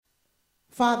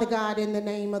Father God, in the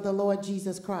name of the Lord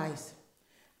Jesus Christ,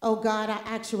 oh God, I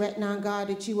ask you right now, God,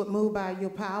 that you would move by your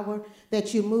power,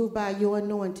 that you move by your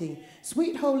anointing.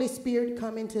 Sweet Holy Spirit,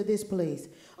 come into this place.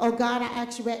 Oh God, I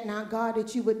ask you right now, God,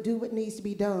 that you would do what needs to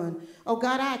be done. Oh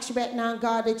God, I ask you right now,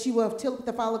 God, that you will tilt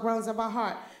the fallow grounds of our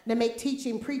heart to make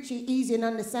teaching, preaching easy and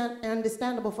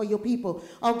understandable for your people.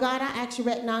 Oh God, I ask you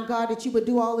right now, God, that you would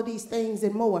do all of these things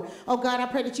and more. Oh God, I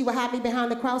pray that you will hide me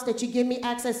behind the cross, that you give me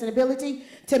access and ability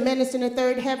to minister in the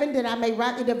third heaven, that I may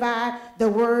rightly divide the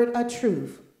word of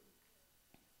truth.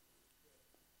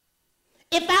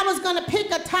 If I was going to pick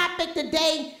a topic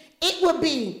today, it would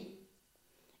be,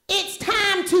 it's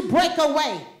time to break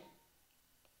away.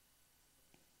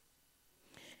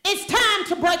 It's time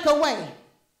to break away.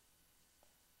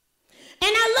 And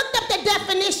I looked up the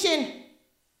definition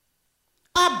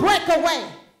of breakaway.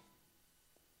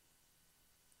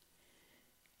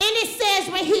 And it says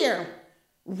right here,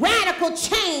 radical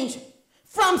change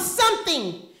from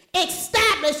something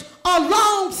established or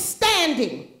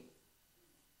long-standing.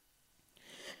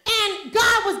 And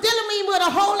God was dealing with me with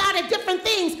a whole lot of different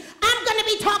things. I'm going to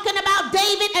be talking about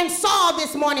David and Saul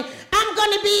this morning. I'm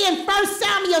going to be in 1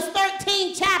 Samuel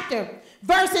 13 chapter,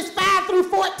 verses 5 through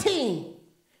 14.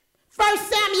 1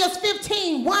 Samuel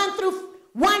 15, 1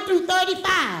 through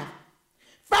 35.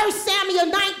 1 Samuel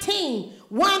 19,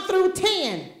 1 through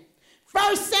 10.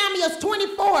 1 Samuel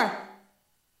 24,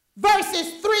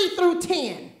 verses 3 through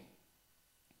 10.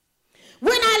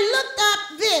 When I looked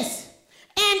up this,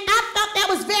 and I thought that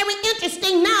was very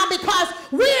interesting now, because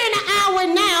we're in an hour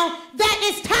now that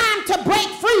it's time to break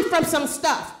free from some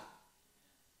stuff.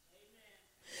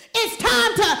 It's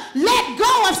time to let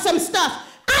go of some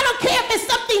stuff. I don't care if it's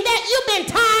something that you've been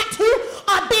tied to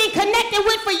or been connected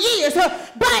with for years,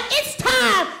 but it's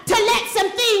time to let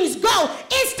some things go.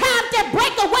 It's time to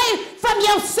break away from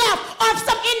yourself or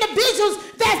some individuals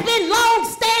that's been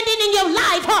long-standing in your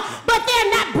life, but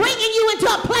they're not bringing you into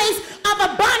a place of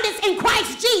abundance in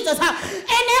Christ Jesus. And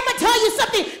I'm going to tell you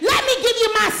something. Let me give you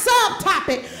my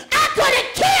subtopic. I could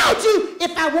have killed you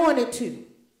if I wanted to,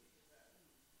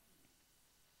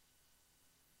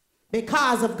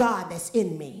 because of God that's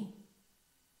in me.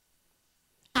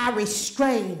 I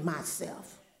restrain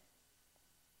myself.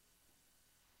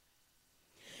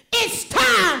 It's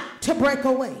time to break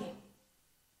away.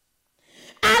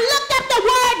 I looked up the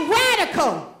word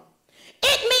radical.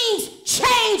 It means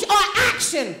change or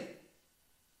action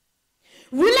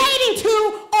relating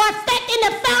to or affecting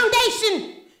the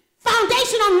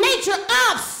foundational nature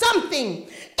of something.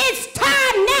 It's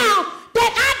time now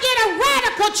that I get a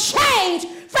radical change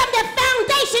from the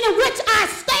foundation in which I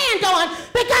stand on,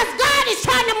 because God is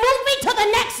trying to move me to the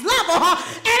next level,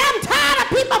 and I'm tired of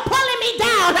people pulling me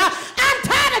down. I'm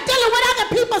tired of dealing with other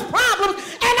people's problems,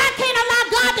 and I can't allow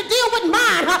God to deal with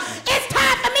mine. It's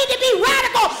time for me to be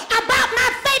radical about my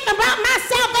faith, about my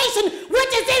salvation,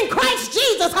 which is in Christ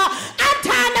Jesus. I'm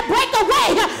trying to break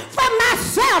away from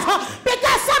myself,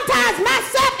 because sometimes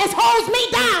myself holds me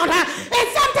down, and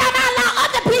sometimes I allow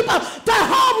other people to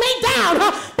hold me down.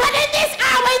 But in this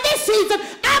hour, in this season,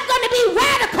 I'm going to be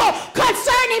radical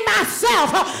concerning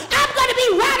myself. I'm going to be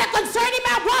radical concerning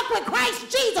my walk with Christ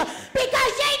Jesus,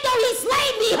 because yea, though he slay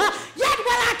me, yet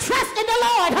will I trust in the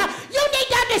Lord. You need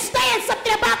to understand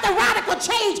something about the radical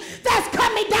change that's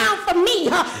coming down from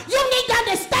me. You need to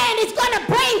understand it's going to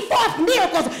bring forth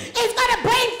miracles. It's going to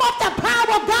bring forth the power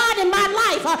of God in my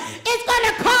life. It's going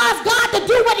to cause God to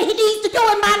do what he needs to do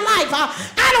in my life.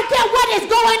 I don't care what is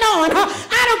going on.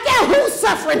 I don't care who's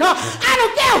suffering. I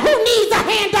don't care who needs a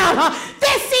handout.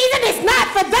 This season is not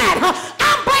for that.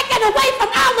 I'm breaking away from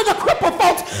all of the crippled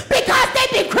folks, because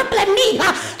they've been crippling me.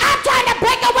 I'm trying to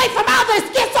break away from all the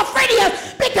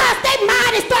schizophrenias, because their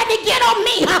mind is starting to get on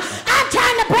me. I'm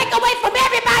trying to break away from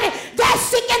everybody that's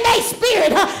sick in their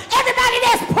spirit, everybody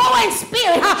that's poor in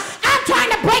spirit. I'm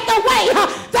trying to break away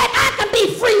that I can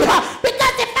be free,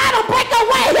 because if I don't break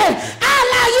away, I'll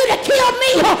allow you to kill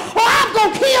me, or I'm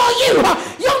going to kill you.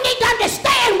 You need to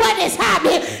understand what is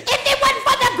happening. If it wasn't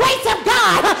for the grace of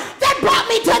God that brought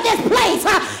me to this place,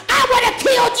 I would have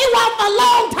killed you off a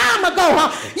long time ago.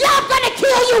 Y'all going to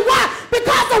kill you. Why?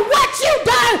 Because of what you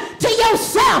done to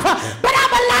yourself. But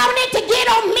I'm allowing it to get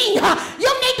on me.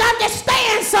 You need to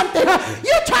understand something.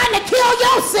 You're trying to kill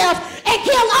yourself and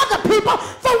kill other people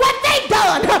for what they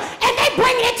done, and they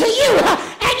bring it to you,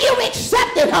 and you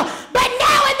accept it. But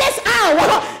now in this hour,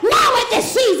 now in this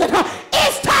season,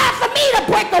 it's time for me to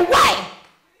break away.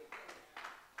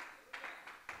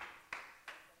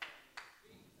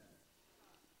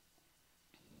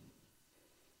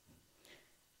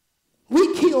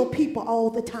 We kill people all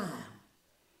the time.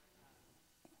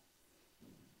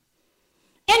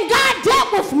 And God dealt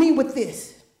walk with me with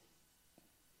this.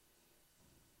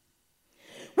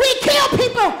 We kill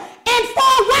people in 4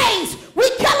 ways. We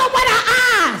kill them with our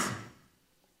eyes.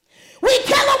 We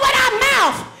kill them with our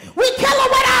mouth. We kill them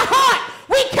with our heart.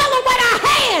 We kill them with our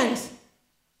hands.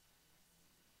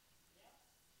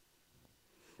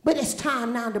 But it's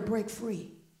time now to break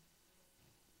free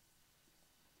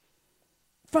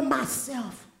from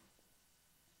myself.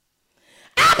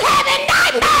 I'm having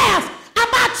nightmares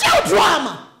about your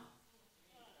drama.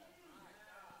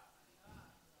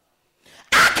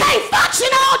 I can't function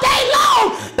all day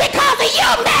long because of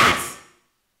your mess.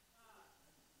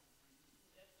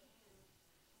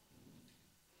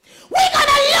 We're going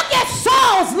to look at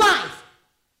Saul's life.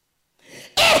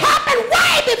 It happened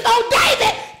way before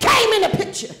David came in the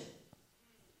picture.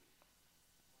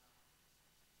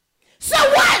 So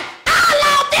what I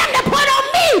allowed them to put on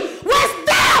me was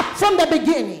there from the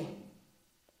beginning.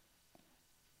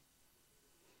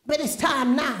 But it's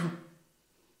time now,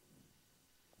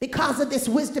 because of this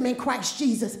wisdom in Christ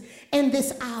Jesus in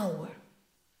this hour,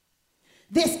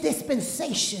 this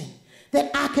dispensation,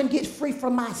 that I can get free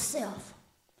from myself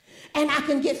and I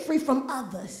can get free from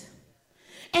others.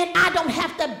 And I don't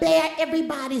have to bear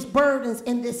everybody's burdens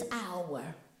in this hour.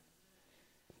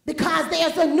 Because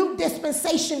there's a new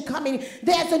dispensation coming.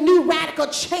 There's a new radical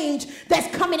change that's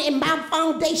coming in my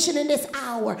foundation in this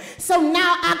hour. So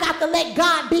now I got to let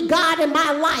God be God in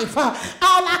my life.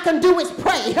 All I can do is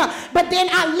pray. But then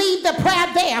I leave the prayer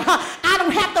there. I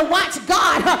don't have to watch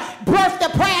God birth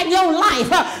the prayer in your life.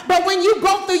 But when you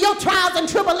go through your trials and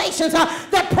tribulations,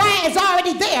 the prayer is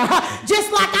already there.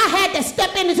 Just like I had to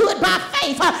step into it by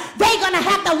faith, they're going to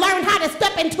have to learn how to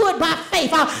step into it by faith.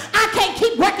 I can't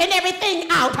keep working everything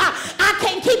out. I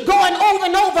can't keep going over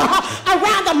and over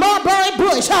around the mulberry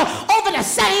bush over the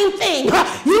same thing.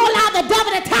 You allow the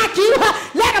devil to attack you,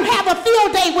 let him have a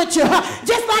field day with you.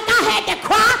 Just like I had to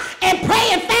cry and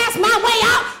pray and fast my way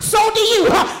out, so do you.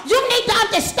 You need to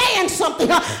understand something.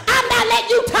 I'm not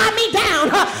letting you tie me down.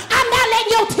 I'm not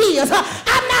letting your tears.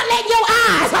 I'm not letting your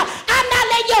eyes. I'm not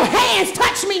letting your hands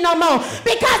touch me no more.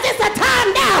 Because it's a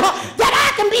time now that I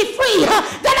can be free,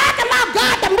 that I can allow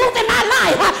God to move in my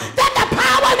life, that the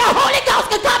power of the Holy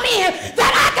Ghost can come in,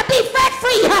 that I can be set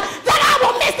free, that I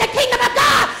won't miss the kingdom of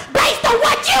God based on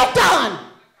what you've done.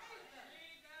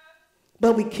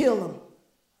 But we kill them.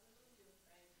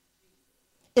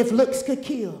 If looks could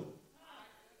kill,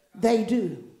 they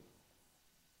do.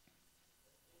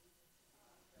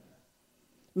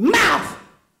 Mouth.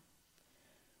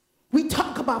 We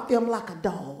talk about them like a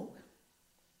dog.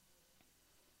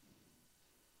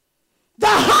 The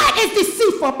heart is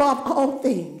deceitful above all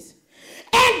things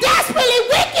and desperately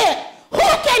wicked. Who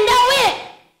can know it?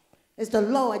 It's the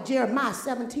Lord. Jeremiah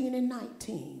 17 and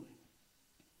 19.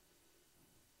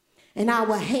 In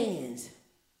our hands.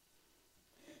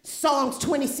 Psalms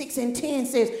 26 and 10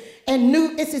 says, and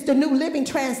this is the New Living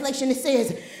Translation. It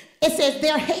says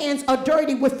their hands are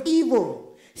dirty with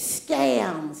evil,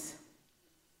 scams,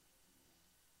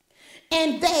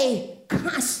 and they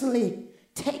constantly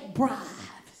take bribes.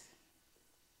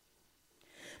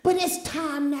 But it's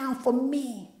time now for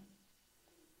me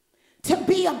to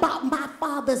be about my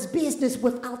Father's business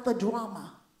without the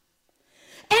drama.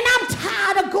 And I'm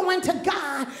tired of going to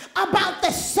God about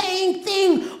the same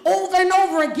thing over and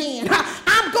over again.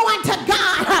 I'm going to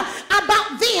God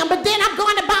about them, but then I'm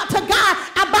going to God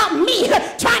about me,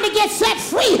 trying to get set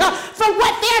free from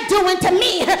what they're doing to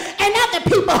me and other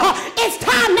people. It's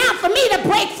time now for me to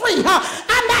break free.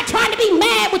 I'm not trying to be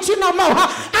mad with you no more.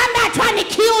 I'm not trying to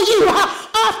kill you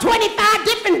off 25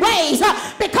 different ways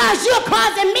because you're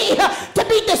causing me to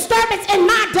be disturbance in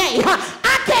my day.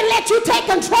 I can't let you take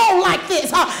control like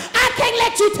this. I can't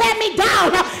let you tear me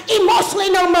down emotionally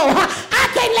no more. I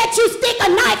can't let you stick a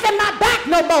knife in my back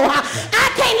no more. I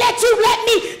can't let you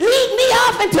lead me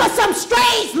off into some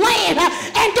strange land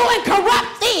and doing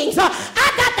corrupt things. I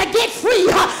got to get free.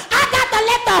 I got to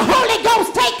let the Holy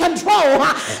Ghost take control.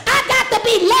 I got to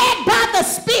be led by the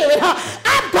Spirit.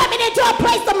 I'm coming into a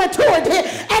place of maturity,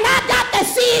 and I got to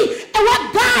see what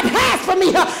God has for me.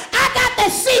 I got to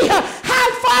see how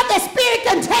far the Spirit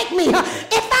can take me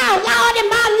if I allow it in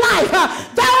my life.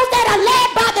 Those that are led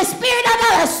by the Spirit are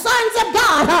the sons of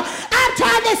God. I'm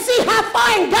trying to see how far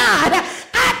in God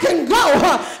I can go.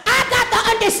 I got to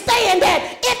understand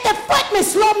that if the footmen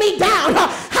slow me down,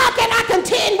 how can I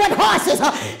contend with horses?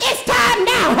 It's time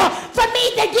now for me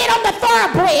to get on the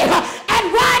thoroughbred and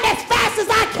run as fast as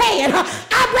I can.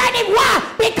 I'm running why?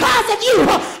 Because of you.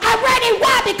 I'm running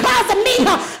why? Because of me.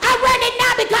 I'm running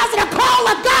now because of the call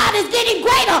of God is getting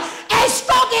greater and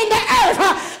stronger in the earth.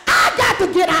 I got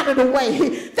to get out of the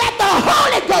way that the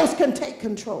Holy Ghost can take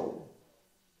control.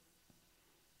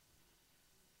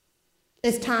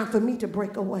 It's time for me to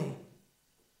break away.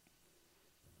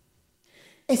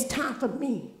 It's time for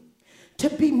me to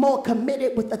be more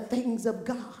committed with the things of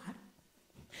God.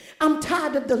 I'm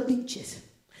tired of the leeches.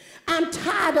 I'm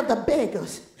tired of the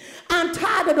beggars. I'm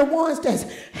tired of the ones that's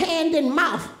hand in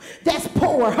mouth, that's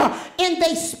poor in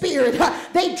their spirit.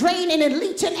 They draining and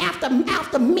leeching after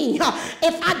me.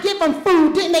 If I give them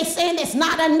food, then they saying it's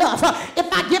not enough.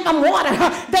 If I give them water,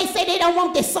 they say they don't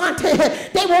want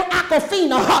Desante. They want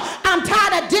Aquafina. I'm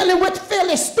tired of dealing with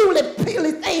foolish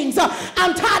things.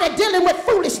 I'm tired of dealing with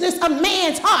foolishness of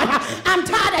man's heart. I'm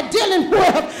tired of dealing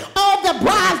with all the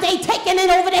bribes they taking it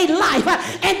over their life.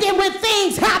 And then when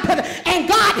things happen and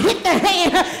God hit the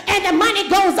hand and the money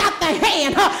goes out the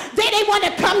hand, then they want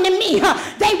to come to me.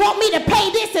 They want me to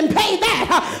pay this and pay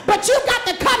that. But you got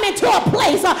to come into a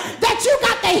place that you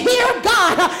got to hear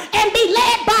God and be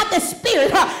led by the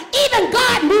Spirit. Even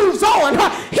God moves on.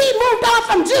 He moved on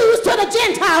from Jews to the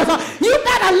Gentiles. You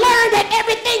better learn that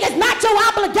everything is not your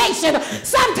obligation.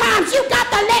 Sometimes you got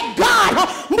to let God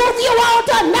move you on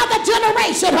to another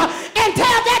generation and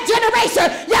tell that generation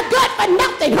you're good for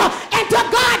nothing until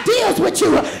God deals with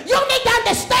you. You need to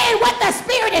understand what the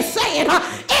Spirit is saying.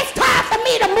 It's time for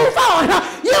me to move on.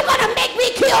 You're going to make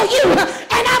me kill you,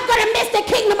 and I'm going to miss the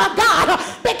kingdom of God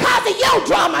because of your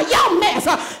drama, your mess.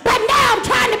 But now I'm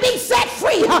trying to be set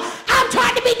free. I'm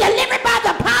trying to be delivered by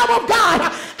the power of God.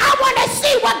 I want to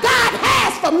see what God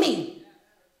has for me.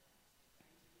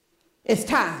 It's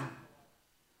time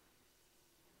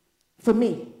for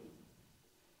me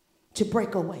to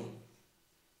break away.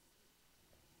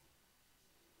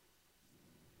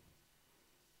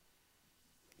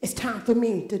 It's time for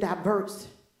me to divert.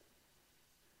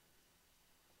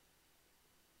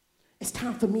 It's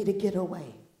time for me to get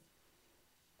away.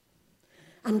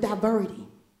 I'm diverting.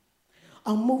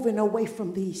 I'm moving away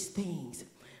from these things.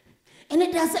 And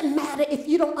it doesn't matter if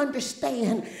you don't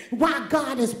understand why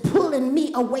God is pulling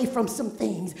me away from some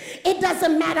things. It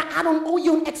doesn't matter. I don't owe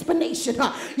you an explanation.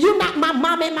 You're not my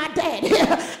mom and my dad.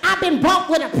 I've been bought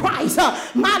with a price.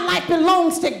 My life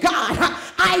belongs to God.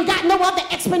 I ain't got no other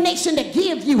explanation to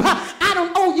give you. I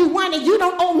don't owe you one and you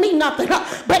don't owe me nothing.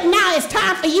 But now it's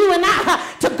time for you and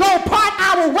I to go part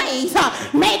our ways.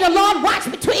 May the Lord watch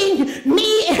between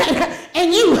me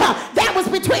and you. That was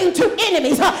between two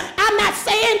enemies. I'm not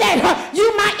saying that you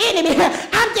my enemy.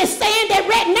 I'm just saying that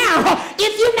right now,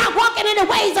 if you're not walking in the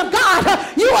ways of God,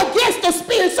 you're against the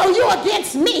Spirit, so you're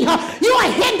against me. You're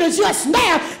a hindrance, you're a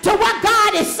snare to what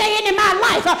God is saying in my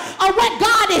life or what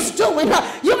God is doing.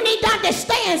 You need to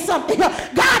understand something.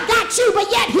 God got you, but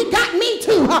yet he got me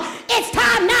too. It's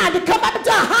time now to come up to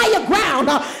a higher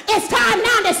ground. It's time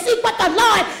now to seek what the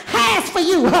Lord has for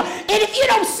you. And if you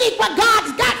don't seek what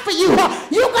God's got for you,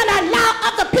 you're going to allow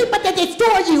other people to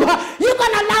destroy you. You're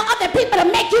going to allow other people to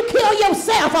make you kill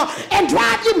yourself and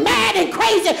drive you mad and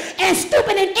crazy and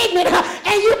stupid and ignorant,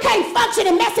 and you can't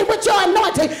function and messing with your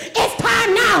anointing. It's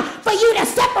time now for you to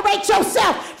separate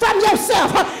yourself from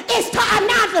yourself. It's time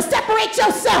now to separate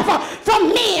yourself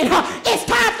from men. It's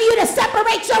time for you to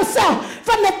separate yourself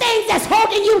from the things that's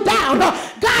holding you down.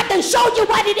 God done showed you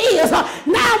what it is.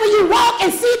 Now when you walk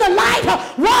and see the light,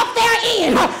 walk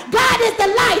therein. God is the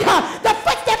light. The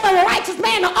footsteps of a righteous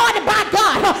man are ordered by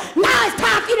God. Now it's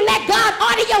time for you to let God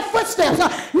order your footsteps.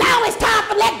 Now it's time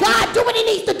to let God do what he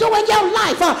needs to do in your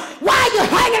life. Why are you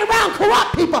hanging around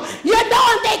corrupt people? You know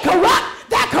if they corrupt,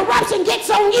 that corruption gets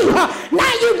on you.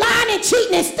 Now you lying and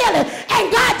cheating and stealing, and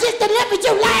God just delivered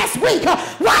you last week.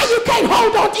 Why you can't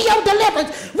hold on to your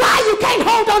deliverance? Why you can't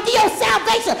hold on to your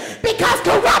salvation? Because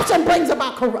corruption brings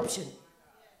about corruption.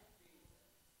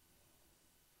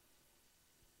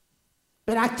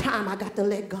 But at time I got to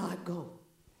let God go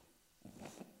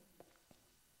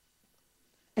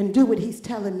and do what he's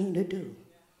telling me to do.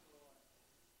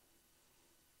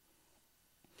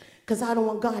 Because I don't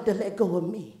want God to let go of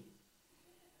me.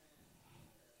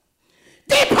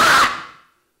 Depart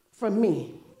from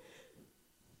me.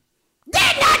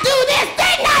 Did not do this,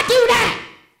 did not do that.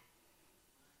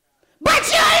 But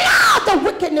you allowed the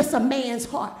wickedness of man's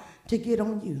heart to get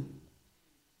on you.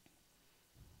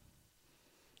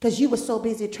 Because you were so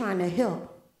busy trying to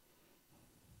help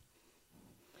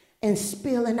and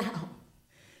spilling out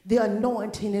the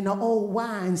anointing in the old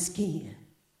wineskin.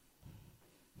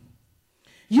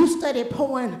 You studied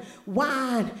pouring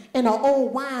wine in an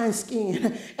old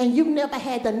wineskin, and you never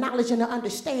had the knowledge and the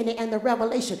understanding and the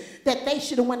revelation that they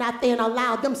should have went out there and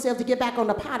allowed themselves to get back on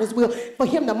the potter's wheel for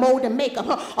him to mold and make them,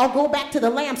 or go back to the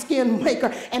lambskin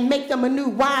maker and make them a new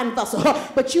wine vessel.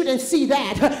 But you didn't see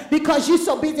that because you're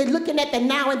so busy looking at the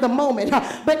now and the moment.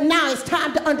 But now it's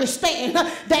time to understand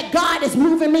that God is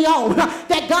moving me on,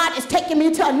 that God is taking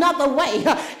me to another way,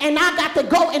 and I got to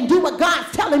go and do what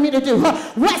God's telling me to do.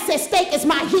 What's at stake is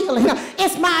my healing,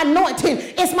 it's my anointing,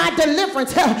 it's my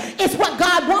deliverance, it's what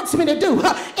God wants me to do.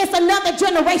 It's another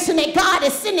generation that God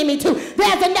is sending me to.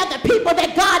 There's another people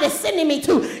that God is sending me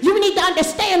to. You need to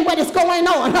understand what is going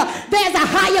on. There's a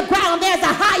higher ground, there's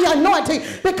a higher anointing,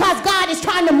 because God is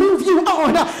trying to move you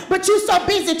on, but you're so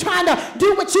busy trying to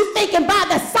do what you thinking by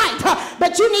the sight.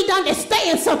 But you need to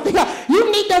understand something.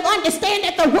 You need to understand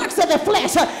that the works of the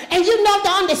flesh, and you know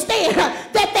to understand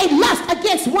that they lust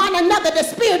against one another. The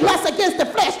spirit lusts against the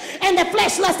flesh, and the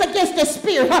flesh lusts against the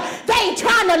spirit. They ain't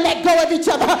trying to let go of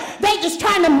each other. They just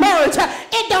trying to merge.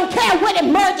 It don't care what it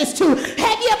merges to.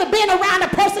 Have you ever been around a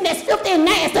person that's filthy and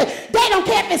nasty? They don't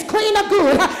care if it's clean or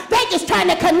good. They just trying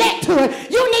to connect to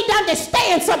it. You need to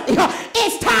understand something.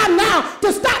 It's time now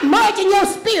to stop merging your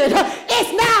spirit.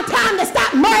 It's now time to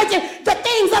stop merging the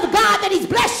things of God that he's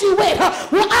blessed you with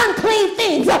unclean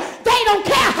things. They don't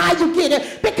care how you get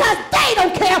it, because they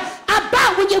don't care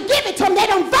about when you give it to them. They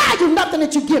don't value nothing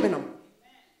that you're giving them.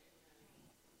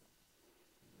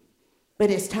 But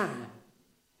it's time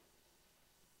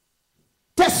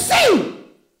to see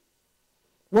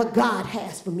what God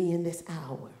has for me in this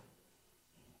hour.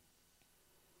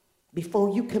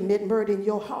 Before you commit murder in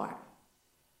your heart,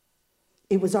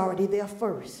 it was already there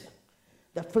first.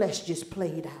 The flesh just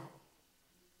played out.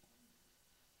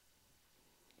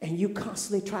 And you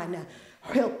constantly trying to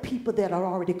help people that are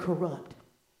already corrupt.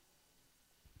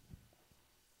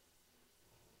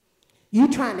 You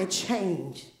trying to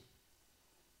change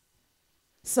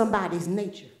somebody's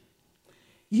nature.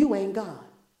 You ain't God.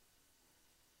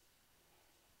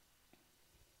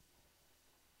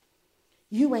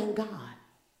 You ain't God.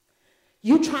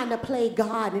 You trying to play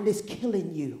God, and it's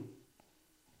killing you.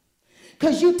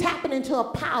 Because you tapping into a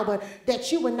power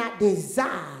that you were not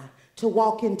designed to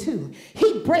walk into.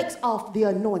 He breaks off the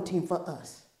anointing for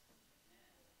us.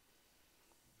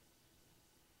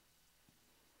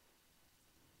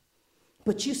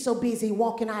 But you're so busy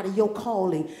walking out of your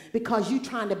calling because you're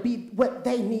trying to be what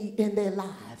they need in their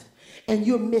lives, and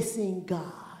you're missing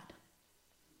God.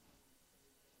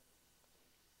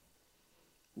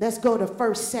 Let's go to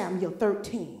 1 Samuel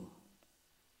 13.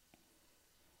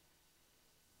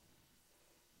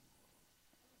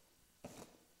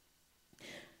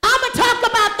 I'm going to talk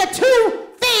about the two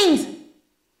things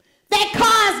that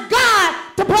caused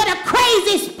God to put a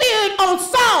crazy spirit on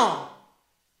Saul.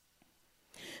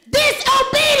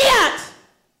 Disobedience.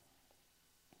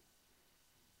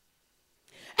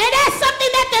 And that's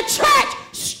something that the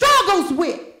church struggles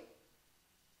with.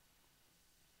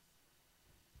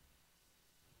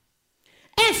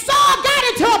 And Saul got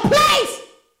into a place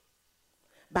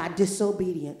by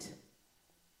disobedience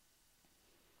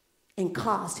and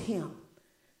caused him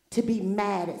to be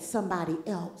mad at somebody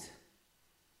else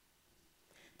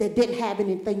that didn't have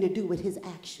anything to do with his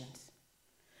actions.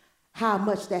 How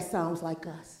much that sounds like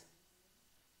us.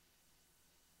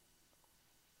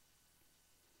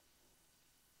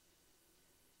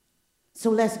 So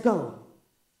let's go.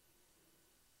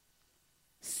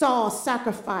 Saul's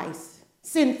sacrifice,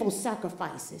 sinful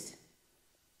sacrifices.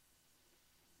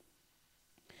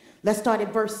 Let's start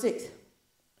at verse 6.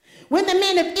 When the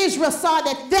men of Israel saw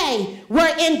that they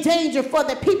were in danger, for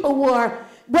the people were,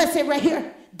 what's it right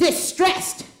here?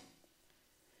 Distressed.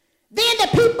 Then the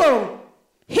people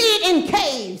hid in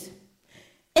caves.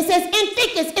 It says in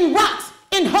thickets, in rocks,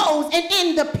 in holes, and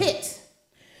in the pits.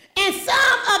 And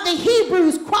some of the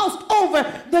Hebrews crossed over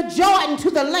the Jordan to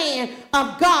the land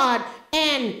of God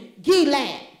and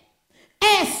Gilead.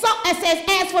 It says,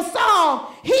 as for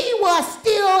Saul, he was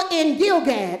still in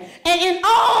Gilgal, and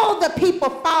all the people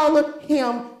followed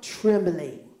him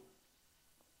trembling.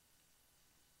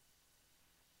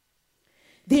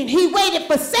 Then he waited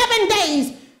for 7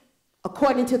 days,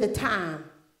 according to the time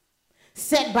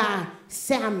set by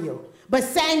Samuel. But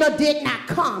Samuel did not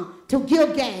come to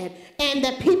Gilgal, and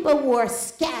the people were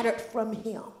scattered from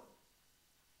him.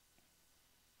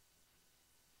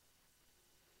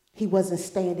 He wasn't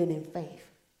standing in faith.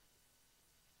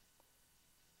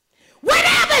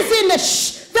 Whatever's in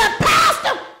the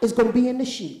pastor is going to be in the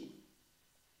sheep.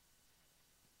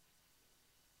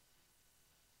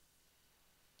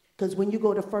 Because when you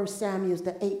go to 1 Samuel,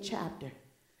 the 8th chapter,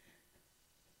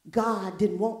 God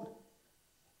didn't want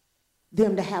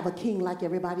them to have a king like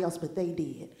everybody else, but they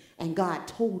did. And God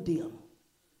told them,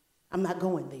 I'm not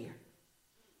going there.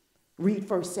 Read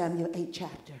 1 Samuel 8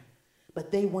 chapter.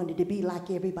 But they wanted to be like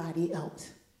everybody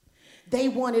else. They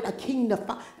wanted a king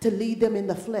to lead them in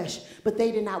the flesh, but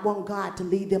they did not want God to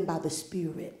lead them by the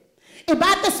Spirit. And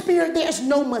by the Spirit, there's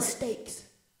no mistakes.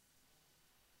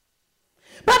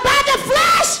 But by the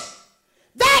flesh,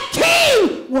 that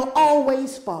king will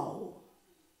always fall.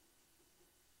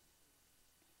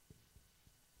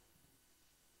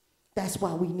 That's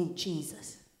why we need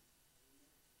Jesus.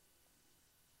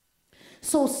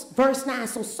 So verse 9,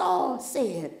 so Saul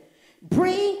said,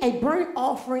 bring a burnt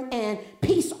offering and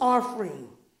peace offering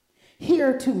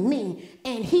here to me.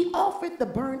 And he offered the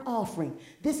burnt offering.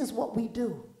 This is what we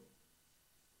do.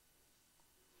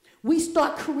 We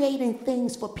start creating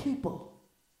things for people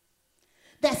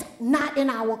that's not in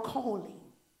our calling.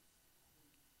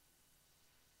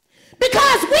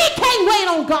 Because we can't wait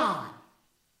on God.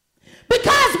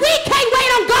 Because we can't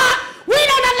wait on God, we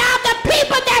don't allow the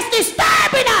people that's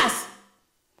disturbing us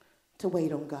to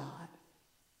wait on God.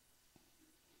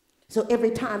 So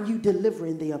every time you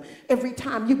delivering them, every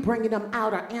time you bringing them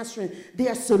out or answering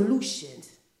their solutions,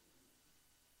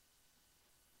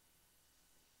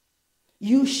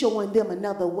 you showing them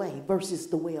another way versus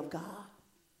the way of God.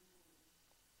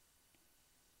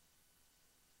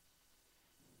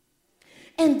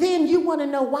 And then you want to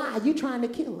know why you trying to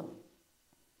kill them.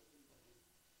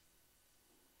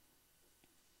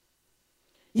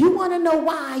 You want to know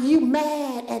why you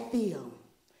mad at them.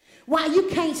 Why you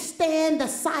can't stand the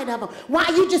sight of them. Why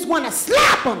you just want to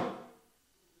slap them.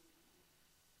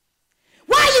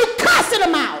 Why you cussing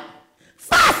them out.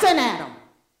 Fussing at them.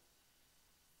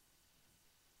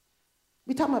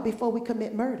 We're talking about before we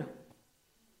commit murder.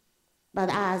 By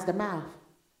the eyes, the mouth,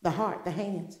 the heart, the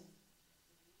hands.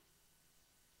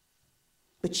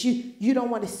 But you don't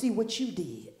want to see what you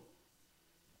did.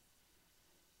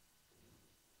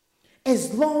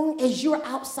 As long as you're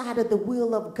outside of the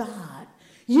will of God,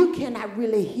 you cannot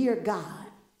really hear God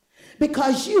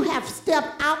because you have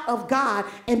stepped out of God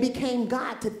and became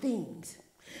God to things.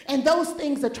 And those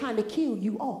things are trying to kill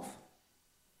you off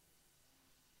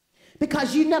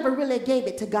because you never really gave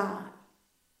it to God.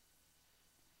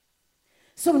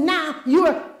 So now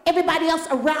everybody else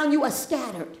around you are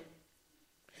scattered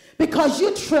because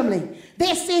you're trembling.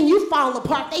 They're seeing you fall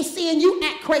apart. They're seeing you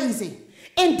act crazy,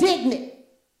 indignant.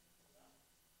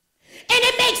 And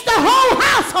it makes the whole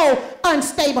household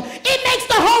unstable. It makes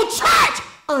the whole church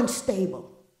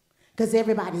unstable. Because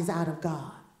everybody's out of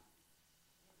God.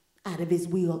 Out of his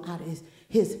will, out of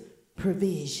his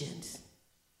provisions.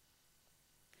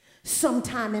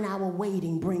 Sometime in our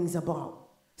waiting brings about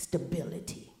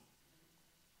stability.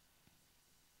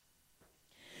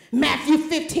 Matthew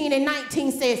 15 and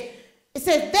 19 says, it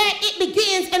says that it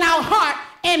begins in our heart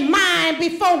and mind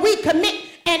before we commit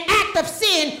an act of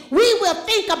sin, we will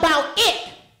think about it.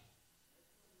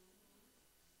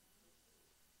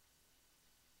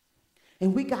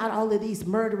 And we got all of these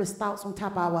murderous thoughts on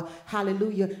top of our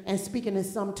hallelujah and speaking in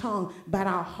some tongue, but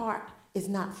our heart is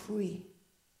not free.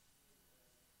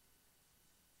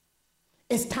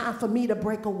 It's time for me to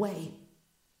break away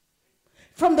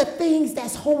from the things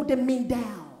that's holding me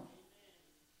down.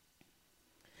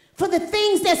 For the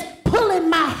things that's pulling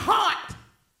my heart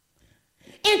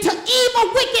into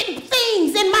evil, wicked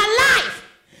things in my life.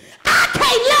 I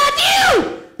can't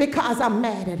love you because I'm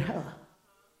mad at her.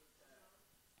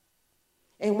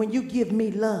 And when you give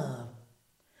me love,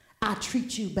 I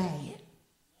treat you bad.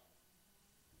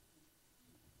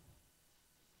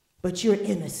 But you're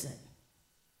innocent.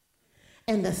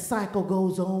 And the cycle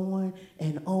goes on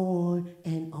and on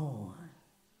and on.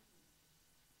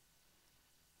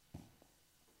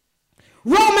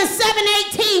 Romans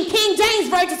 7:18, King James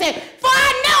Version said, for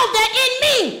I know that in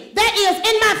me, that is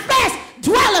in my flesh,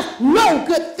 dwelleth no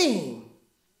good thing.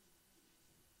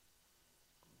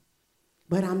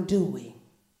 But I'm doing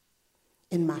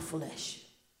in my flesh.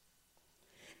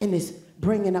 And it's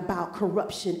bringing about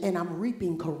corruption, and I'm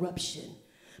reaping corruption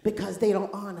because they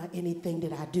don't honor anything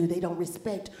that I do. They don't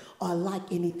respect or like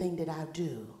anything that I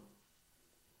do.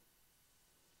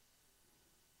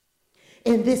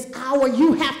 In this hour,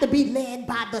 you have to be led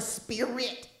by the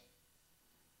Spirit.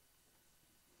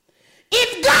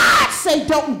 If God say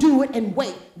don't do it and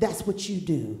wait, that's what you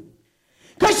do.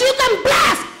 Because you can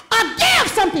bless or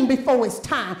give something before it's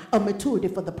time of maturity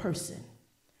for the person.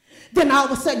 Then all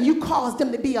of a sudden you cause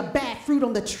them to be a bad fruit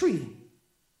on the tree.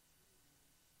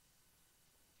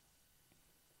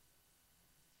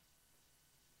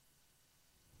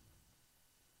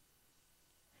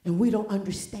 And we don't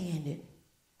understand it.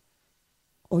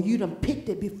 Or you done picked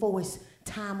it before it's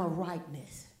time of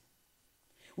ripeness.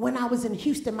 When I was in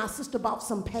Houston, my sister bought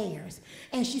some pears,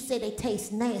 and she said they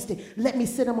taste nasty. Let me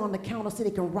sit them on the counter so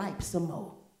they can ripe some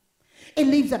more. It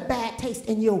leaves a bad taste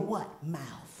in your what?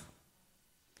 Mouth.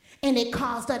 And it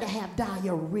caused her to have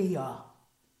diarrhea.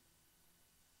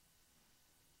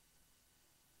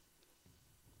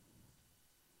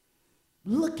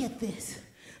 Look at this.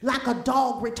 Like a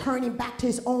dog returning back to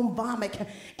his own vomit.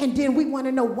 And then we want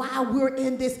to know why we're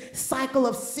in this cycle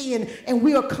of sin and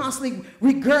we are constantly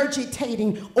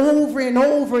regurgitating over and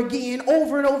over again,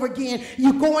 over and over again.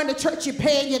 You go into church, you're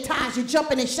paying your tithes, you're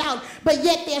jumping and shouting, but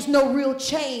yet there's no real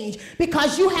change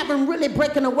because you haven't really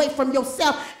broken away from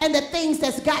yourself and the things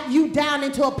that's got you down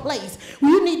into a place.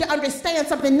 You need to understand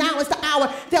something. Now is the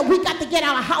hour that we got to get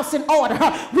our house in order.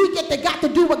 We got to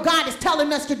do what God is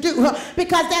telling us to do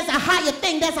because there's a higher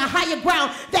thing, there's a higher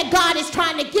ground that God is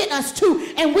trying to get us to,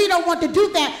 and we don't want to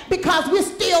do that because we're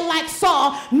still like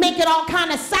Saul, making all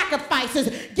kind of sacrifices,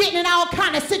 getting in all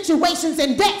kind of situations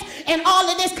and debts and all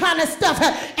of this kind of stuff,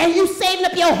 and you saving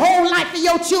up your whole life for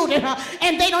your children,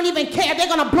 and they don't even care. They're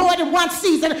going to blow it in one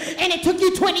season, and it took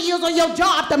you 20 years on your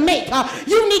job to make.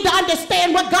 You need to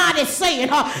understand what God is saying.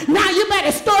 Now you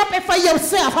better stir up it for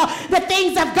yourself, the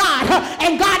things of God,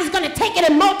 and God is going to take it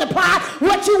and multiply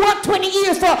what you worked 20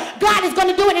 years for. God is going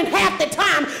to do it in half the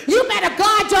time. You better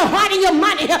guard your heart and your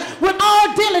money with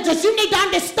all diligence. You need to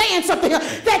understand something,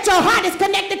 that your heart is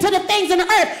connected to the things in the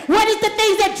earth. What is the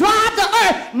things that drive the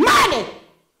earth? Money.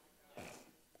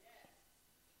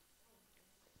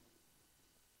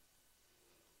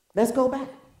 Let's go back.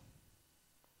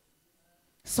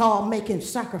 Saul making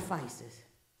sacrifices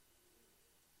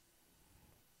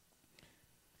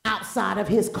outside of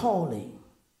his calling.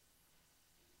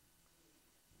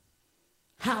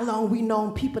 How long we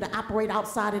known people to operate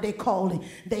outside of their calling,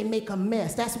 they make a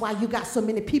mess. That's why you got so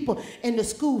many people in the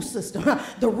school system.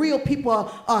 The real people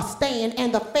are staying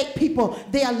and the fake people,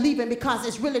 they are leaving because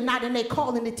it's really not in their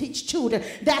calling to teach children.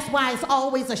 That's why it's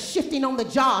always a shifting on the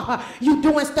job. You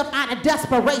doing stuff out of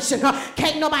desperation.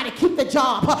 Can't nobody keep the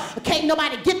job. Can't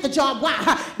nobody get the job.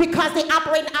 Why? Because they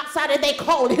operating outside of their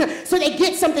calling. So they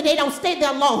get something, they don't stay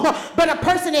there long. But a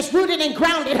person that's rooted and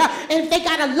grounded, and if they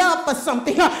got a love for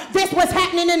something, this was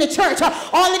happening in the church.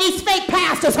 All of these fake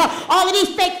pastors, all of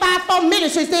these fake fivefold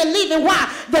ministries, they're leaving. Why?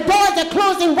 The doors are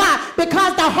closing. Why?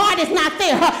 Because the heart is not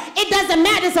there. It doesn't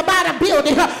matter. It's about a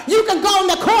building. You can go in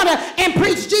the corner and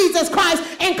preach Jesus Christ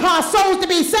and cause souls to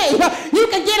be saved. You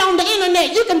can get on the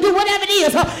internet. You can do whatever it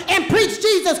is and preach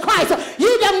Jesus Christ.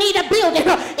 You don't need a building.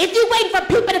 If you're waiting for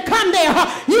people to come there,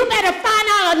 you better find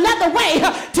out another way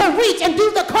to reach and do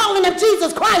the calling of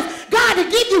Jesus Christ. God will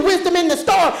give you wisdom in the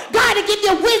store. God will give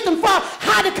you wisdom for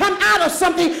how to come out of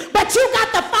something, but you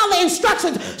got to follow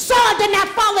instructions. Saul did not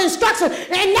follow instructions,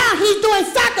 and now he's doing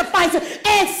sacrifices,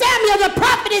 and Samuel the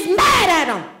prophet is mad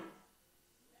at him.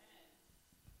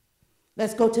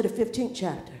 Let's go to the 15th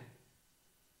chapter.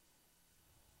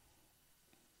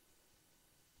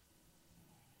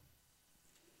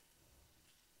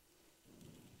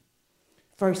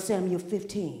 First Samuel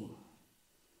 15.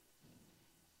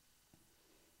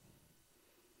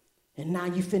 And now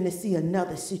you finna see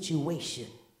another situation.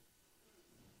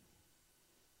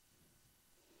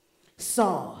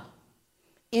 Saul,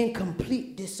 in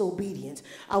complete disobedience.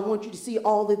 I want you to see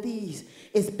all of these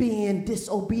as being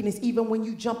disobedience, even when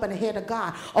you jumping ahead of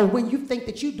God or when you think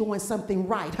that you're doing something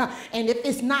right. And if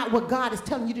it's not what God is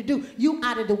telling you to do, you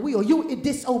out of the wheel. You in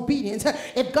disobedience.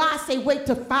 If God say wait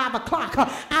till 5 o'clock,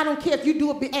 I don't care if you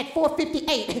do it at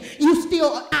 4:58, you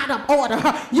still out of order.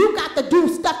 You got to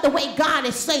do stuff the way God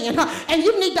is saying. And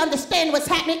you need to understand what's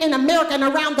happening in America and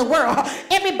around the world.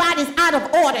 Everybody's out of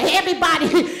order. Everybody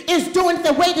is doing it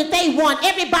the way that they want.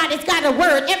 Everybody's got a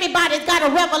word. Everybody's got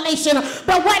a revelation.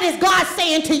 But what is God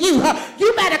saying to you?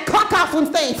 You better cut off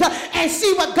some things and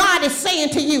see what God is saying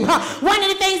to you. One of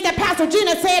the things that Pastor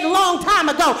Gina said a long time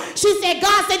ago, she said,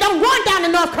 God said, don't run down to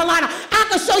North Carolina. I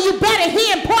can show you better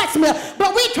here in Portsmouth.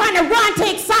 But we trying to run to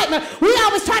excitement. We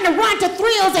always trying to run to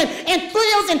thrills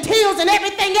and teals and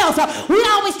everything else. We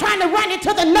always trying to run into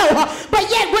the no. But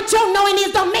yet what your knowing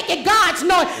is, don't make it God's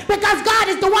knowing, because God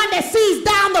is the one that sees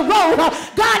down the road.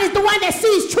 God is the one that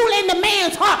sees truly in the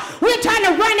man's heart. We're trying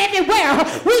to run everywhere.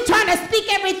 We're trying to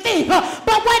speak everything.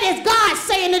 But what is God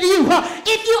saying to you?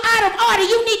 If you're out of order,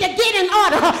 you need to get in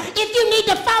order. If you need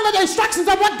to follow the instructions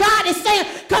of what God is saying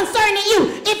concerning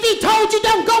you. If he told you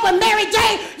don't go with Mary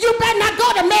Jane, you better not go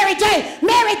to Mary Jane.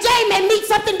 Mary Jane may meet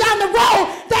something down the road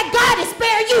that God is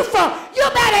sparing you from. You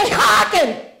better hearken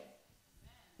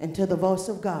into the voice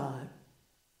of God.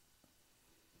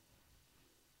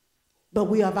 But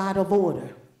we are out of order.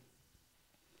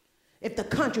 If the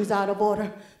country's out of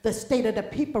order, the state of the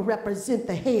people represent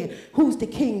the head. Who's the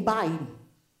king? Biden.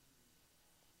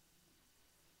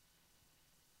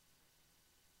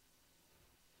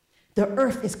 The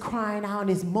earth is crying out and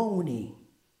is moaning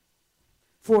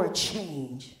for a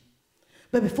change.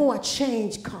 But before a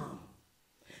change comes,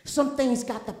 some things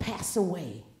got to pass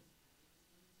away.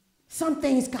 Some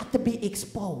things got to be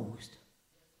exposed.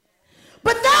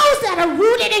 But those that are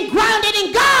rooted and grounded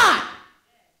in God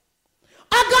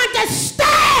are going to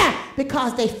stand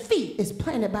because their feet is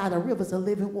planted by the rivers of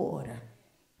living water.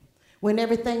 When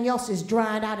everything else is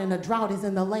dried out and a drought is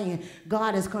in the land,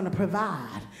 God is going to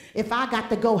provide. If I got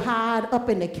to go hide up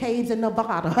in the caves in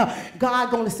Nevada,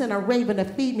 God going to send a raven to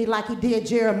feed me like he did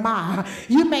Jeremiah.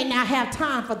 You may not have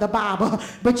time for the Bible,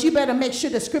 but you better make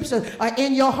sure the scriptures are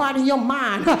in your heart and your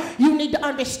mind. You need to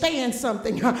understand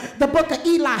something. The book of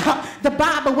Eli, the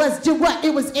Bible was what?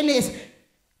 It was in his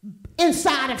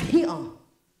inside of him.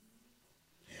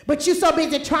 But you're so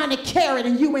busy trying to carry it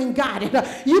and you ain't got it.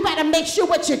 You better make sure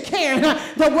what you're carrying,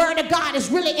 the word of God is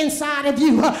really inside of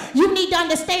you. You need to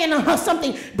understand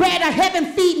something. Bread of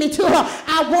heaven feed me to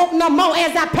I won't no more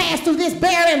as I pass through this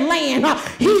barren land.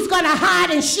 He's going to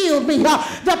hide and shield me.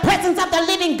 The presence of the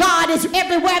living God is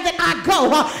everywhere that I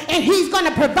go. And he's going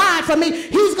to provide for me.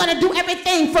 He's going to do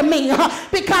everything for me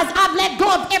because I've let go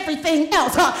of everything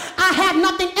else. I have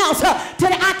nothing else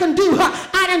that I can do.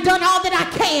 I done all that I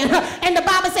can. And the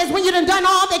Bible says when you done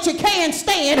all that you can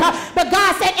stand. But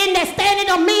God said in that standing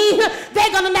don't mean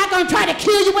they're not going to try to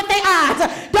kill you with their eyes.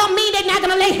 Don't mean they're not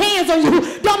going to lay hands on you.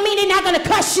 Don't mean they're not going to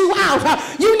cuss you out.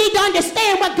 You need to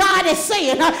understand what God is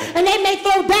saying. And they may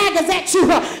throw daggers at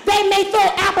you. They may throw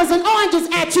apples and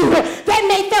oranges at you. They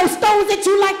may throw stones at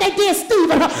you like they did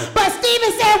Stephen. But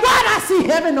Stephen said, what? I see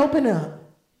heaven open up.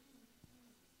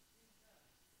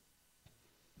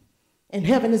 And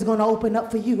heaven is going to open up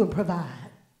for you and provide.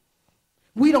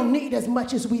 We don't need as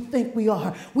much as we think we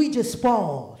are. We just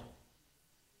spoiled.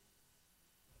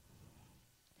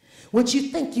 What you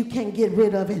think you can get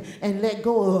rid of and let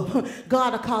go of,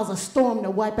 God will cause a storm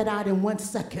to wipe it out in 1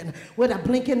 second with a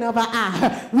blinking of an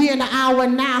eye. We're in the hour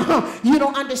now. You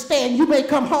don't understand. You may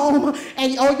come home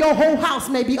and your whole house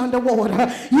may be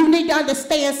underwater. You need to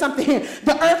understand something.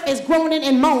 The earth is groaning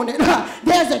and moaning.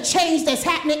 There's a change that's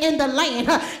happening in the land,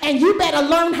 and you better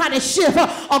learn how to shift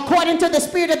according to the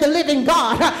Spirit of the living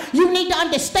God. You need to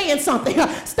understand something.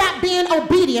 Stop being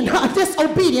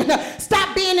disobedient.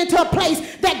 Stop being into a place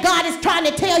that God is trying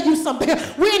to tell you something.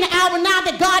 We're in the hour now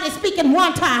that God is speaking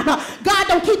one time. God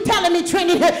don't keep telling me,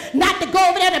 Trinity, not to go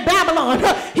over there to Babylon.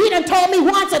 He done told me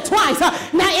once or twice.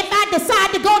 Now, if I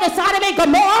decide to go to Sodom and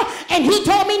Gomorrah and he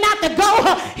told me not to go,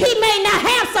 he may not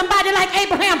have somebody like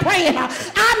Abraham praying.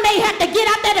 I may have to get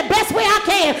out there the best way I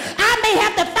can. I may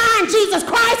have to find Jesus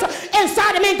Christ in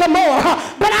Sodom and Gomorrah.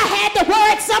 But I had the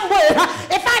word somewhere.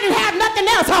 If I didn't have nothing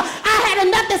else, I had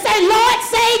enough to say, Lord,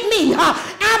 save me.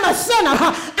 I'm a sinner.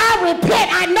 I repent.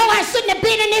 I know I shouldn't have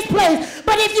been in this place,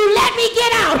 but if you let me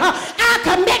get out,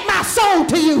 I'll commit my soul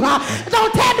to you.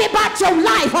 Don't tell me about your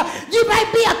life. You may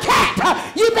be a cat.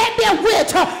 You may be a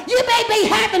witch. You may be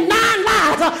having 9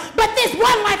 lives, but this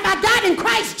one life I got in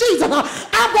Christ Jesus,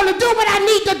 I'm going to do what I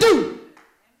need to do.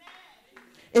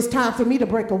 It's time for me to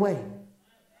break away.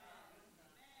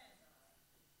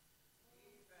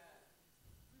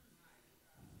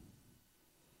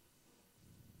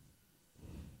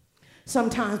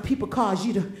 Sometimes people cause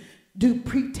you to do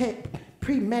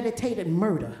premeditated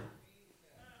murder.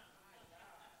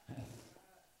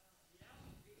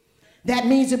 That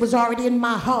means it was already in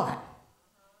my heart.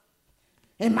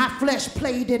 And my flesh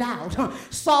played it out.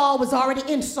 Saul was already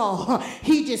in Saul.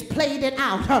 He just played it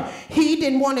out. He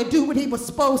didn't want to do what he was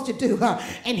supposed to do.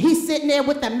 And he's sitting there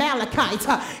with the Amalekites.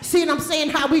 See what I'm saying?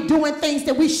 How we doing things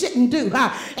that we shouldn't do.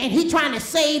 And he trying to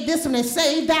save this one and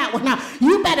save that one.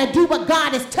 You better do what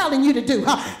God is telling you to do.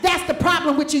 That's the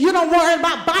problem with you. You don't worry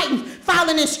about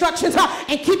following instructions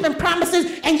and keeping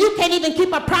promises. And you can't even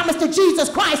keep a promise to Jesus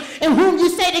Christ in whom you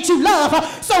say that you love.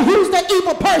 So who's the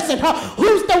evil person?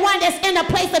 Who's the one that's in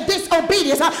a place of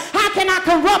disobedience? How can I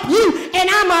corrupt you and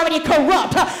I'm already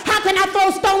corrupt? How can I throw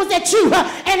stones at you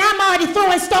and I'm already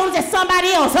throwing stones at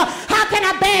somebody else? How can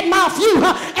I badmouth you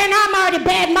and I'm already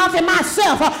badmouthing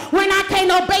myself when I can't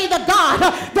obey the God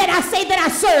that I say that I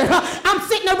serve? I'm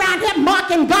sitting around here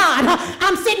mocking God.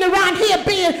 I'm sitting around here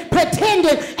being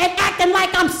pretending and acting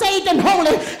like I'm saved and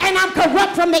holy, and I'm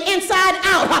corrupt from the inside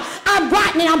out. I'm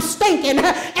rotten and I'm stinking,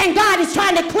 and God is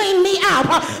trying to clean me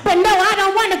out. But no, I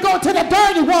don't want to go to the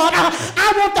dirty water.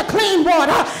 I want the clean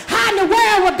water. How in the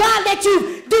world would God let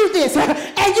you do this?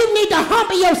 And you need to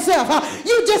humble yourself.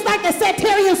 You just like the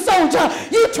Centurion soldier.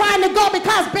 You trying to go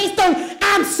because based on I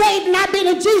I'm saved and I've been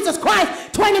in Jesus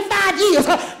Christ 25 years,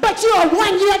 but you're a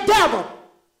 1-year devil.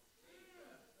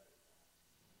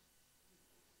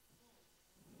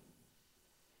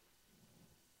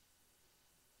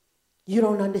 You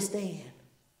don't understand.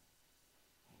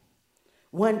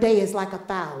 One day is like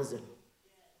 1,000.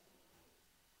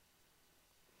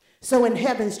 So in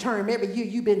heaven's term, every year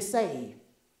you've been saved,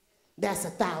 that's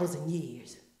 1,000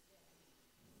 years.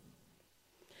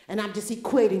 And I'm just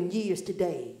equating years to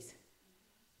days.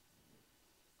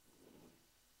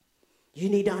 You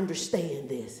need to understand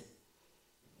this.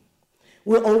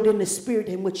 We're old in the spirit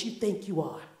in what you think you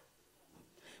are.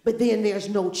 But then there's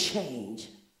no change.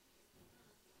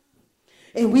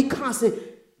 And we constantly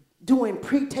doing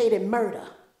premeditated murder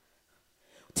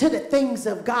to the things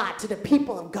of God, to the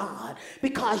people of God,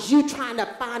 because you're trying to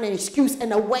find an excuse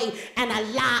and a way and a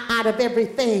lie out of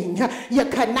everything. You're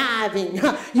conniving.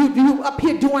 You up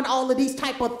here doing all of these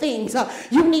type of things.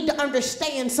 You need to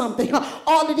understand something.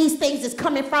 All of these things is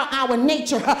coming from our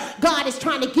nature. God is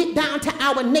trying to get down to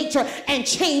our nature and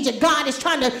change it. God is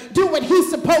trying to do what he's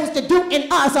supposed to do in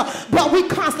us, but we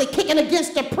constantly kicking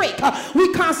against the prick.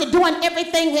 We constantly doing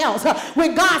everything else.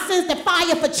 When God sends the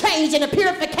fire for change and the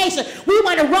purification, we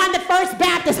want to run the First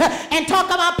Baptist and talk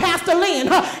about Pastor Lynn.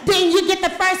 Then you get the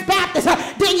First Baptist.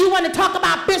 Then you want to talk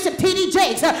about Bishop T.D.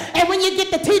 Jakes. And when you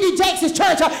get the T.D. Jakes'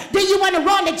 church, then you want to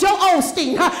run to Joe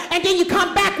Osteen. And then you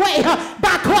come back way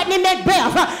by Courtney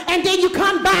Macbeth. And then you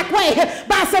come back way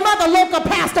by some other local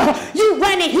pastor. You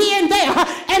run it here and there.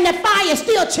 And the fire is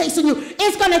still chasing you.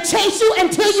 It's going to chase you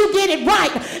until you get it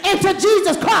right. Until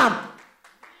Jesus comes.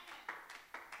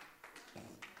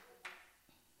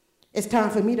 It's time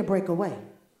for me to break away.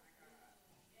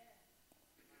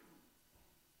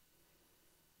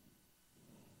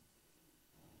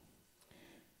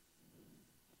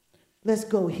 Let's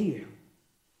go here.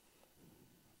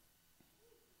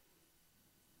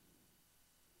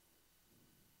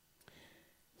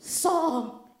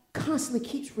 Saul constantly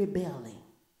keeps rebelling.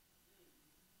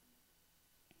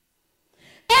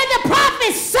 And the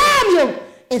prophet Samuel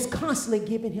is constantly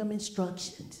giving him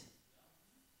instructions.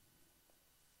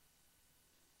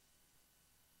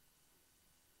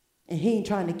 And he ain't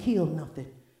trying to kill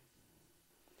nothing,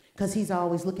 because he's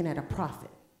always looking at a prophet.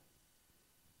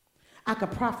 I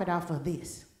could profit off of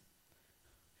this.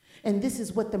 And this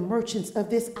is what the merchants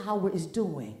of this hour is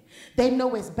doing. They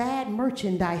know it's bad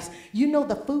merchandise. You know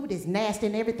the food is nasty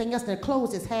and everything else, and the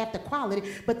clothes is half the quality,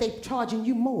 but they charging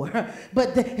you more.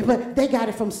 But they got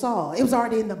it from Saul. It was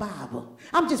already in the Bible.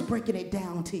 I'm just breaking it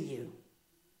down to you.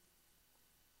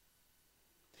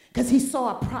 Because he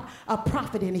saw a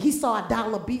prophet in it. He saw a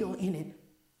dollar bill in it.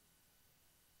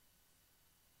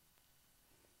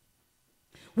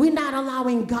 We're not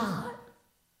allowing God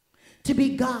to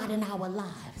be God in our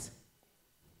lives.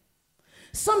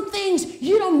 Some things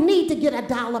you don't need to get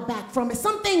 $1 back from it.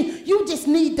 Some things you just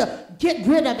need to get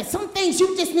rid of it. Some things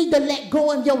you just need to let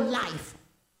go in your life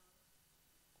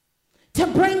to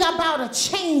bring about a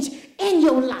change in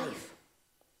your life.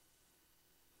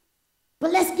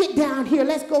 But let's get down here.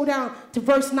 Let's go down to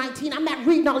verse 19. I'm not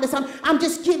reading all this. I'm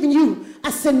just giving you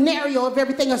a scenario of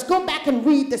everything else. Go back and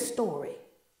read the story.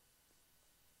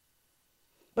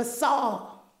 But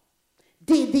Saul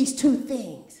did these two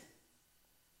things.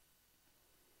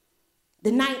 The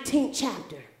 19th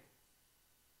chapter.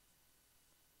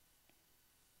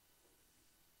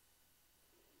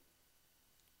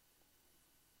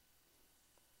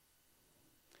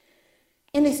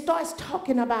 And it starts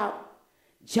talking about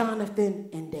Jonathan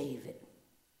and David.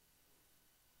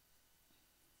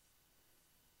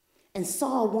 And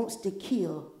Saul wants to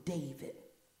kill David.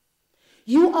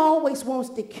 You always wants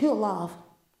to kill off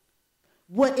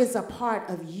what is a part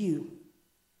of you.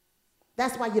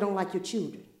 That's why you don't like your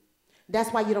children. That's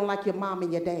why you don't like your mom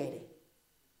and your daddy.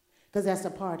 Because that's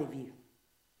a part of you.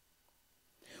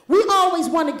 We always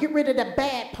want to get rid of the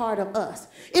bad part of us.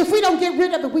 If we don't get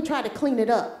rid of it, we try to clean it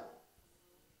up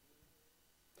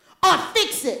or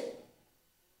fix it.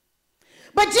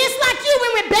 But just like you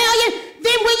in rebellion,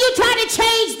 then when you try to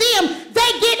change them,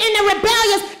 they get in the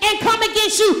rebellious and come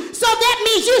against you. So that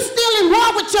means you're still in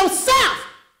war with yourself.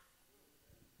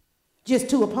 Just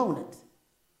two opponents.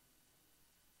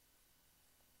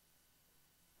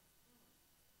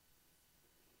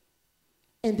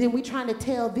 And then we trying to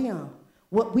tell them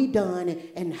what we done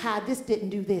and how this didn't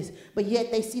do this. But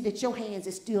yet they see that your hands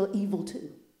is still evil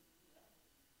too.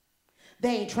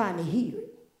 They ain't trying to hear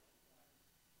it.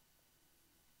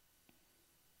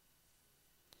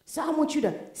 So I want you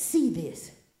to see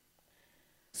this.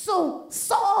 So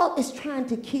Saul is trying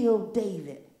to kill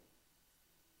David.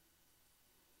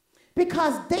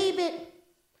 Because David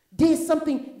did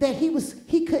something that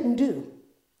he couldn't do.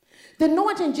 The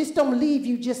anointing just don't leave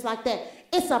you just like that.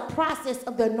 It's a process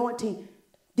of the anointing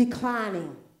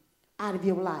declining out of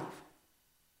your life.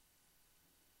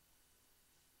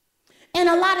 And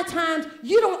a lot of times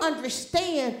you don't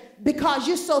understand because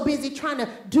you're so busy trying to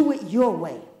do it your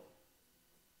way.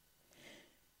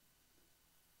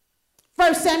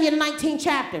 1 Samuel 19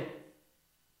 chapter.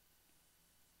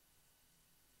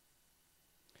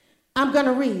 I'm going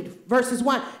to read verses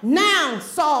 1. Now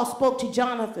Saul spoke to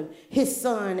Jonathan, his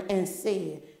son, and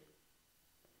said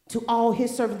to all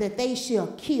his servants that they shall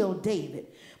kill David.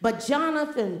 But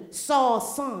Jonathan,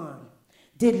 Saul's son,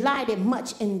 delighted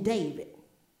much in David.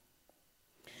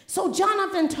 So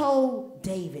Jonathan told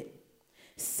David,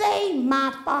 say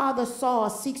my father Saul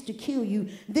seeks to kill you.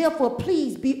 Therefore,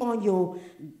 please be on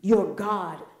your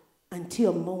guard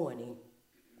until morning.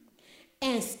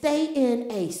 And stay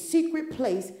in a secret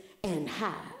place and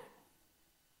hide.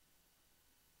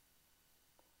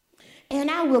 And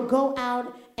I will go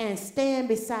out and stand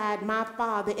beside my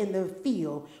father in the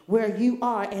field where you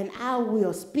are, and I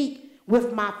will speak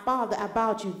with my father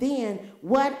about you. Then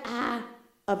what I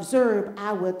observe,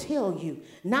 I will tell you.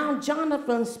 Now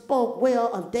Jonathan spoke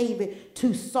well of David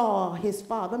to Saul, his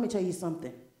father. Let me tell you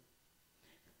something.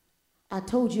 I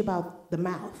told you about the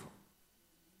mouth.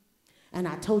 And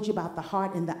I told you about the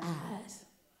heart and the eyes.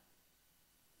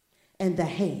 And the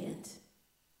hands.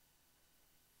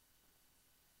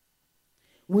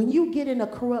 When you get in a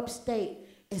corrupt state,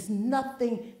 it's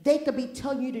nothing. They could be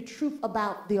telling you the truth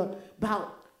about the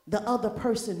other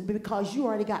person because you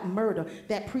already got murder,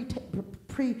 that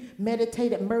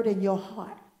premeditated murder in your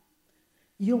heart.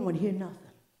 You don't want to hear nothing.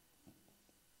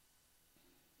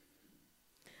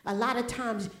 A lot of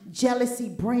times, jealousy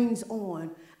brings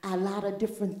on a lot of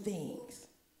different things.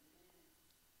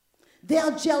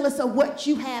 They're jealous of what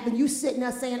you have, and you sitting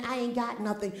there saying, I ain't got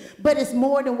nothing. But it's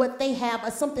more than what they have or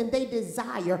something they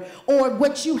desire. Or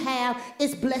what you have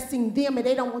is blessing them, and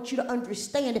they don't want you to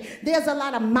understand it. There's a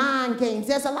lot of mind games.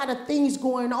 There's a lot of things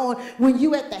going on when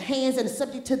you're at the hands and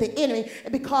subject to the enemy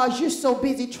because you're so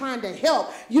busy trying to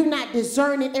help. You're not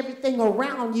discerning everything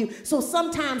around you. So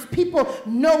sometimes people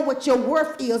know what your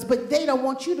worth is, but they don't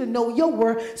want you to know your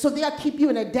worth. So they'll keep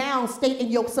you in a down state in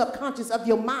your subconscious of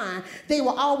your mind. They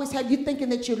will always have you thinking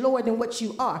that you're lower than what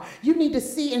you are. You need to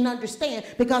see and understand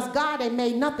because God ain't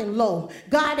made nothing low.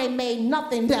 God ain't made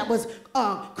nothing that was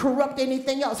corrupt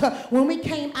anything else. When we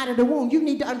came out of the womb, you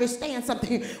need to understand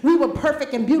something. We were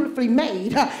perfect and beautifully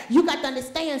made. You got to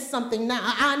understand something now.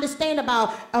 I understand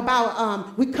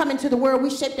about we come into the world, we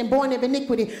shaped and born of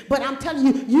iniquity, but I'm telling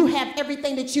you, you have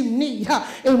everything that you need.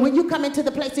 And when you come into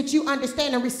the place that you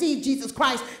understand and receive Jesus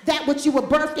Christ, that which you were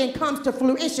birthed in comes to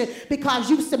fruition because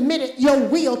you submitted your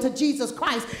will to Jesus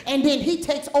Christ, and then he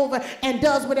takes over and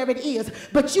does whatever it is.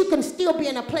 But you can still be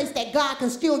in a place that God can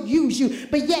still use you,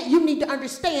 but yet you need to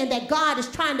understand that God is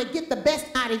trying to get the best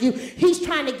out of you. He's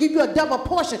trying to give you a double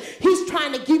portion. He's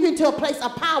trying to give you into a place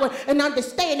of power and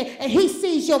understanding, and he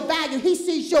sees your value. He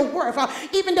sees your worth.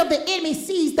 Even though the enemy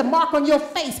sees the mark on your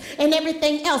face and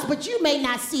everything else, but you may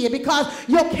not see it because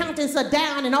your countenance are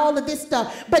down and all of this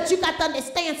stuff. But you got to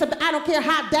understand something. I don't care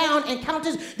how down and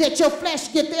countenance that your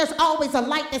flesh get, there's always a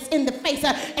light that's in the face,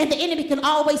 and the enemy can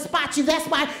always spot you. That's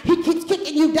why he keeps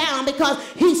kicking you down, because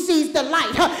he sees the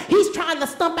light. He's trying to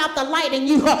stump out the light in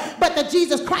you, but the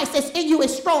Jesus Christ that's in you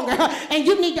is stronger, and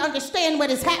you need to understand what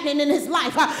is happening in his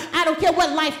life. I don't care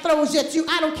what life throws at you.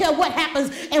 I don't care what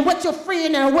happens and what your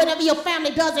friend or whatever your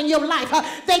family does in your life.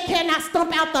 They cannot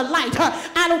stump out the light.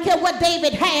 I don't care what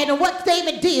David had or what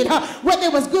David did, whether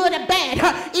it was good or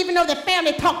bad, even though the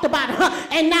family talked about him,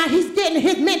 and now he's getting,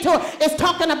 his mentor is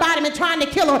talking about him and trying to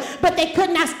kill him, but they could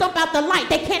not stump out the light.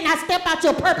 They cannot step out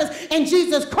your purpose in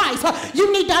Jesus Christ.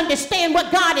 You need to understand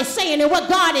what God is saying and what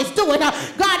God is doing.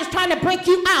 God is trying to break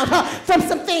you out from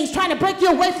some things, trying to break you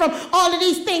away from all of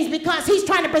these things, because he's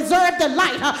trying to preserve the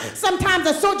light. Sometimes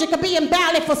a soldier could be in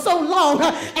battle for so long,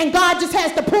 and God just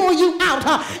has to pull you out,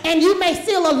 and you may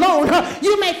feel alone.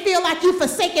 You may feel like you're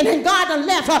forsaken and God done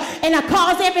left, and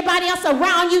cause everybody else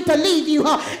around you to leave you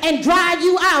and drive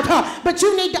you out. But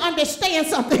you need to understand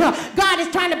something. God is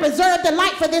trying to preserve the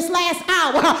light for this last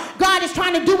hour. God is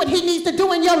trying to do what he needs to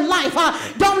do in your life.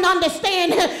 Don't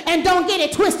understand and don't get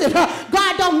it twisted.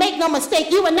 God don't make no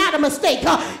mistake. You are not a mistake.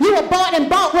 You were bought and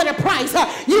bought with a price.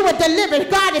 You were delivered.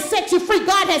 God has set you free.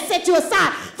 God has set you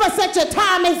aside for such a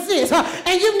time as this.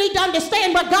 And you need to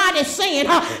understand what God is saying.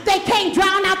 They can't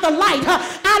drown out the light.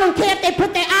 I don't care if they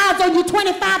put their eyes on you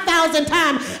 25,000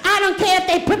 times. I don't care if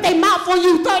they put their mouth on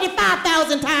you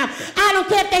 35,000 times. I don't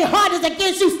care if their heart is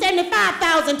against you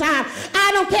 75,000 times.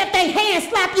 I don't care if their hands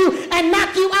slap you and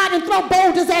knock you out and throw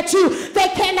boulders at you. They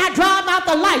cannot drive out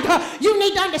the light. right. You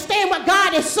need to understand what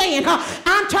God is saying.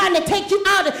 I'm trying to take you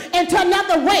out into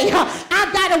another way.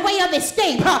 I've got a way of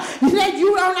escape that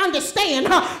you don't understand.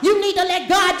 You need to let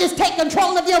God just take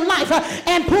control of your life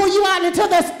and pull you out into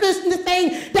the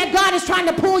thing that God is trying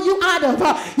to pull you out of.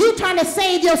 You're trying to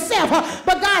save yourself,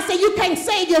 but God said you can't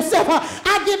save yourself.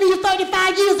 I've given you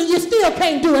 35 years and you still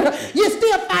can't do it. You're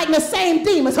still fighting the same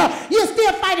demons. You're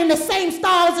still fighting the same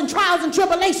storms and trials and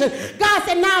tribulations. God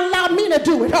said, now allow me to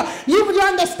do it. You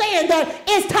understand that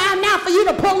it's time now for you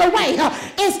to pull away.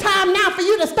 It's time now for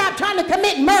you to stop trying to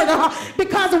commit murder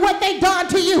because of what they done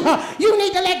to you. You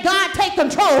need to let God take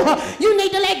control. You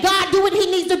need to let God do what he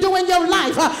needs to do in your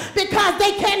life because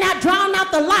they cannot drown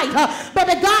out the light. But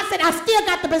God said, I still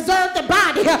got to preserve the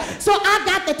body. So I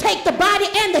got to take the body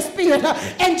and the spirit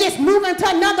and just move into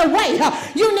another way.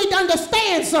 You need to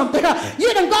understand something.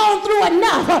 You done gone through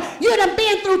enough. You done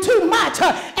been through too much.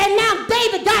 And now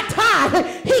David got tired.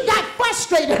 He got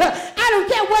frustrated. I don't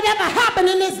care whatever happened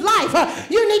in his life.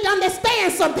 You need to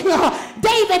understand something.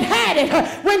 David had it.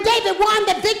 When David won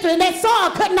the victory that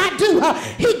Saul could not do,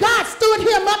 God stood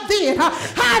him up then.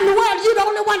 How in the world you the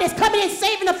only one that's coming in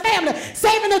saving the family,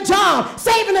 saving the job,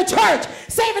 saving the church,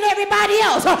 saving everybody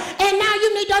else? And now you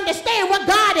need to understand what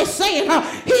God is saying.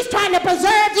 He's trying to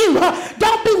preserve you.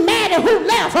 Don't be mad at who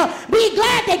left. Be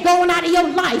glad they're going out of your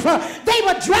life. They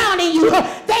were drowning you.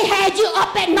 They had you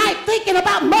up at night thinking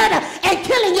about murder and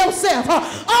killing yourself.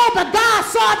 Oh, but God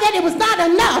saw that it was not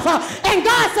enough. And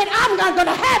God said, I'm not going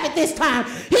to have it this time.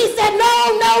 He said, no.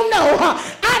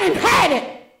 I didn't have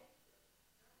it.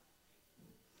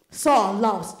 Saul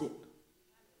lost it.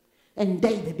 And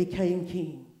David became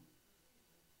king.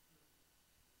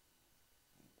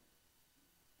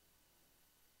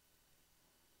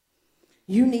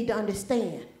 You need to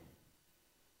understand.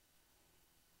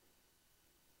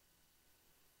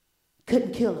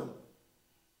 Couldn't kill him.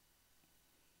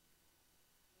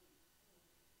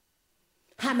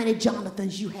 How many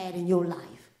Jonathans you had in your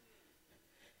life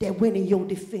that went in your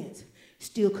defense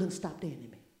still couldn't stop the enemy?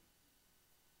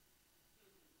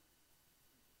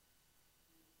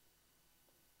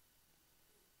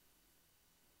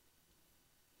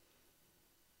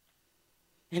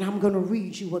 And I'm going to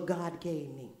read you what God gave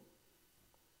me.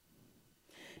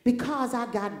 Because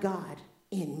I got God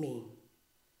in me,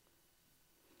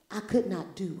 I could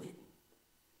not do it.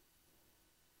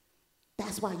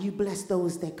 That's why you bless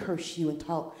those that curse you and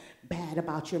talk bad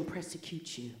about you and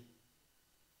persecute you.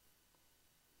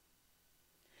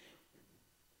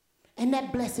 And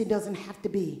that blessing doesn't have to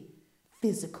be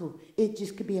physical. It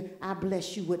just could be, I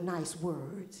bless you with nice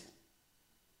words.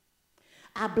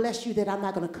 I bless you that I'm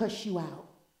not going to cuss you out.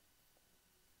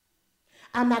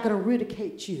 I'm not going to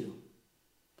ridicule you.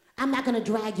 I'm not going to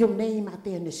drag your name out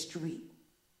there in the street.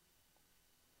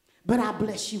 But I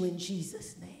bless you in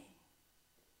Jesus' name.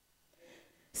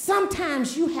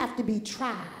 Sometimes you have to be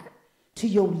tried to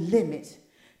your limit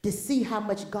to see how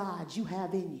much God you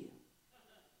have in you.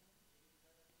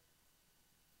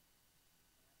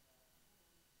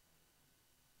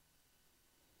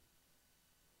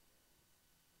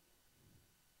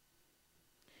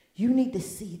 You need to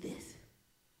see this.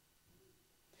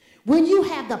 When you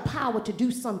have the power to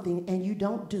do something and you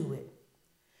don't do it,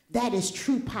 that is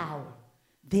true power.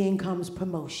 Then comes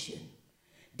promotion.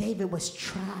 David was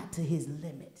tried to his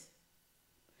limit.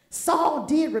 Saul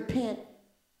did repent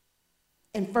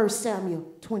in 1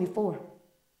 Samuel 24,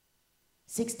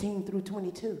 16 through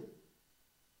 22.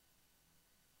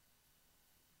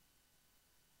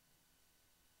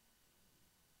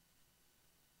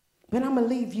 But I'm going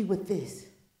to leave you with this.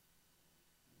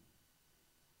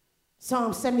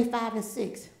 Psalm 75 and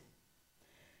 6,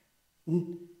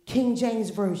 King James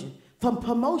Version. For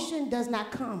promotion does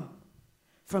not come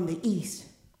from the east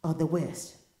or the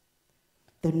west,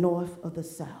 the north or the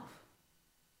south,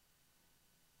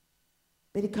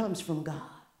 but it comes from God.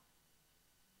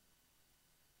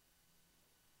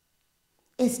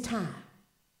 It's time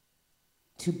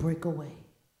to break away.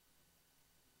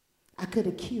 I could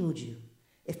have killed you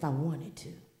if I wanted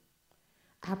to.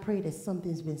 I pray that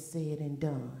something's been said and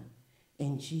done.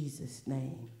 In Jesus'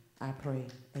 name, I pray.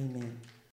 Amen.